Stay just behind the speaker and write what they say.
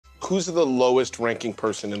Who's the lowest ranking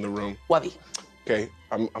person in the room? Wubby. Okay,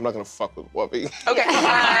 I'm not gonna fuck with Wubby. Okay,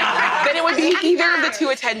 then it would be either of the two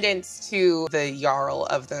attendants to the Jarl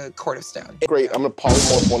of the Court of Stone. Great, I'm gonna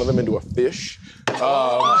polymorph one of them into a fish.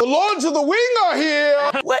 The Lords of the Wing are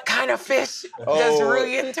here! What kind of fish does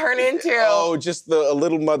Ruyen turn into? Oh, just a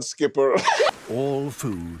little mud skipper. All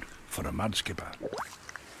food for a mud skipper.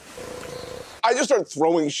 I just start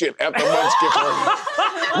throwing shit at the mud skipper.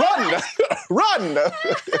 Run! Run!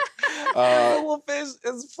 The little fish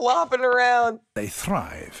is flopping around. They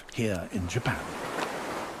thrive here in Japan.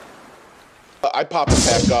 I pop it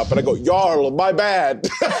back up and I go, Jarl, my bad.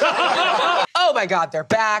 Oh my God, they're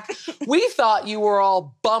back. We thought you were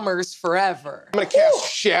all bummers forever. I'm gonna cast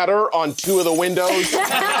Shatter on 2 of the windows.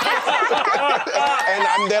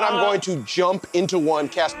 And then I'm going to jump into one,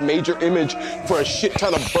 cast Major Image for a shit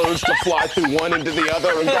ton of birds to fly through one into the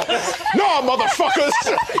other and go, no, motherfuckers!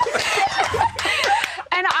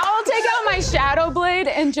 And I'll take out my Shadow Blade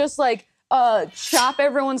and just like chop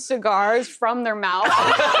everyone's cigars from their mouth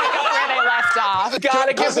where they left off.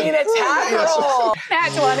 Gotta give me an attack roll. Nat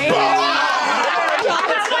 20.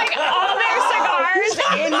 Have like all their cigars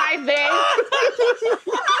in my thing.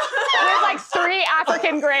 With like 3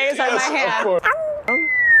 African Greys on my hand.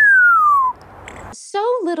 So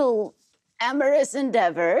little amorous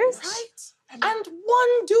endeavors. Right? And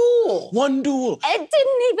one duel. One duel. It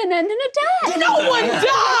didn't even end in a death. No one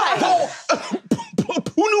died!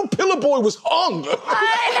 Who knew Pillar Boy was hung? I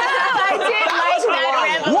did like that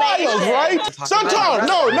revelation. Wild, right? Suntar,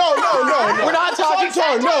 no. We're not talking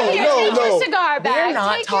Suntar, Take your no. cigar back. We're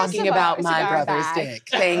not Take your talking about my cigar brother's back. dick.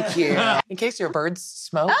 Thank you. In case your birds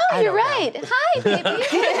smoke. Oh, I you're don't know. right. Hi, baby.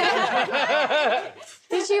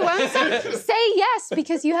 Did you want some? Say yes,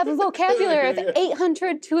 because you have a vocabulary of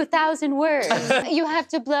 800 to 1,000 words. You have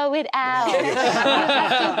to blow it out. You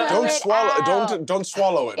have to blow Don't it swallow. out. Don't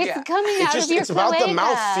swallow it. It's coming out of your It's about the cloaca.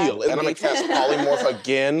 mouthfeel. And I'm gonna cast Polymorph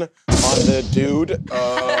again on the dude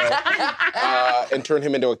and turn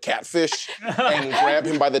him into a catfish and grab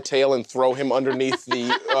him by the tail and throw him underneath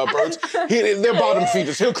the birds. They're bottom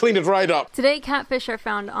feeders. He'll clean it right up. Today, catfish are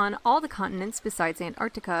found on all the continents besides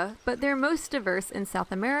Antarctica, but they're most diverse in South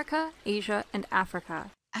America, Asia, and Africa.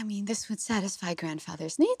 I mean, this would satisfy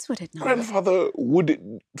grandfather's needs, would it not? Grandfather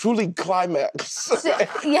would truly climax.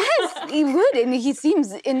 Yes, he would, and he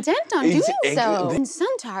seems intent on doing He's- so. And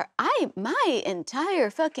Suntar, my entire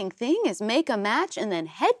fucking thing is make a match and then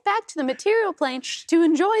head back to the material plane to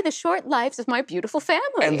enjoy the short lives of my beautiful family.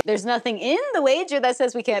 And there's nothing in the wager that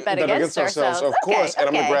says we can't bet against ourselves. Of course. Okay, And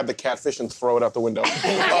I'm gonna grab the catfish and throw it out the window.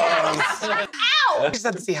 Ow! We just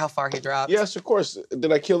have to see how far he dropped. Yes, of course.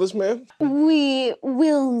 Did I kill this man? We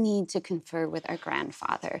will need to confer with our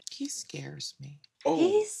grandfather. He scares me. Oh,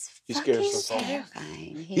 He's he scares fucking us all.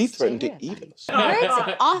 terrifying. He threatened to eat us.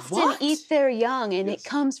 Birds often What? eat their young, and it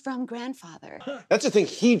comes from grandfather. That's the thing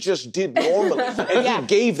he just did normally. And he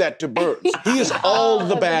gave that to birds. He is all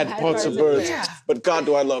the bad parts of birds. Yeah. But God,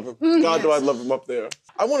 do I love him. God, do I love him up there.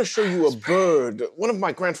 I want to show you a bird, one of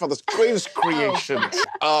my grandfather's greatest creations.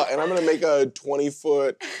 And I'm going to make a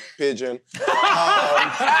 20-foot pigeon.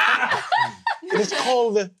 It is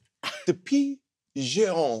called the pigeon.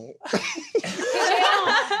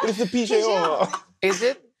 It's the pigeon. Is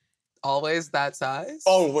it always that size?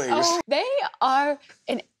 Always. Oh, they are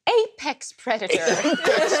an apex predator.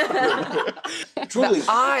 Truly. The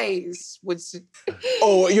eyes would...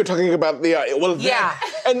 Oh, you're talking about the eye. Well, Yeah.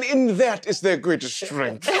 And in that is their greatest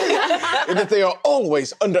strength. In that they are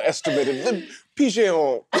always underestimated. The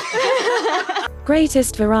pigeon.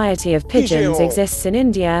 Greatest variety of pigeons Pigeon. exists in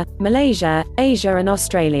India, Malaysia, Asia and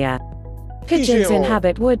Australia. Pigeons Pigeon.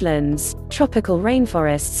 inhabit woodlands, tropical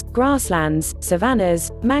rainforests, grasslands,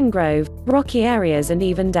 savannas, mangrove, rocky areas and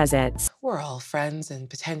even deserts. We're all friends and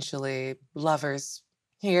potentially lovers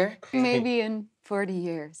here. Maybe in 40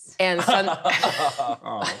 years. And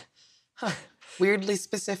weirdly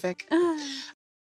specific.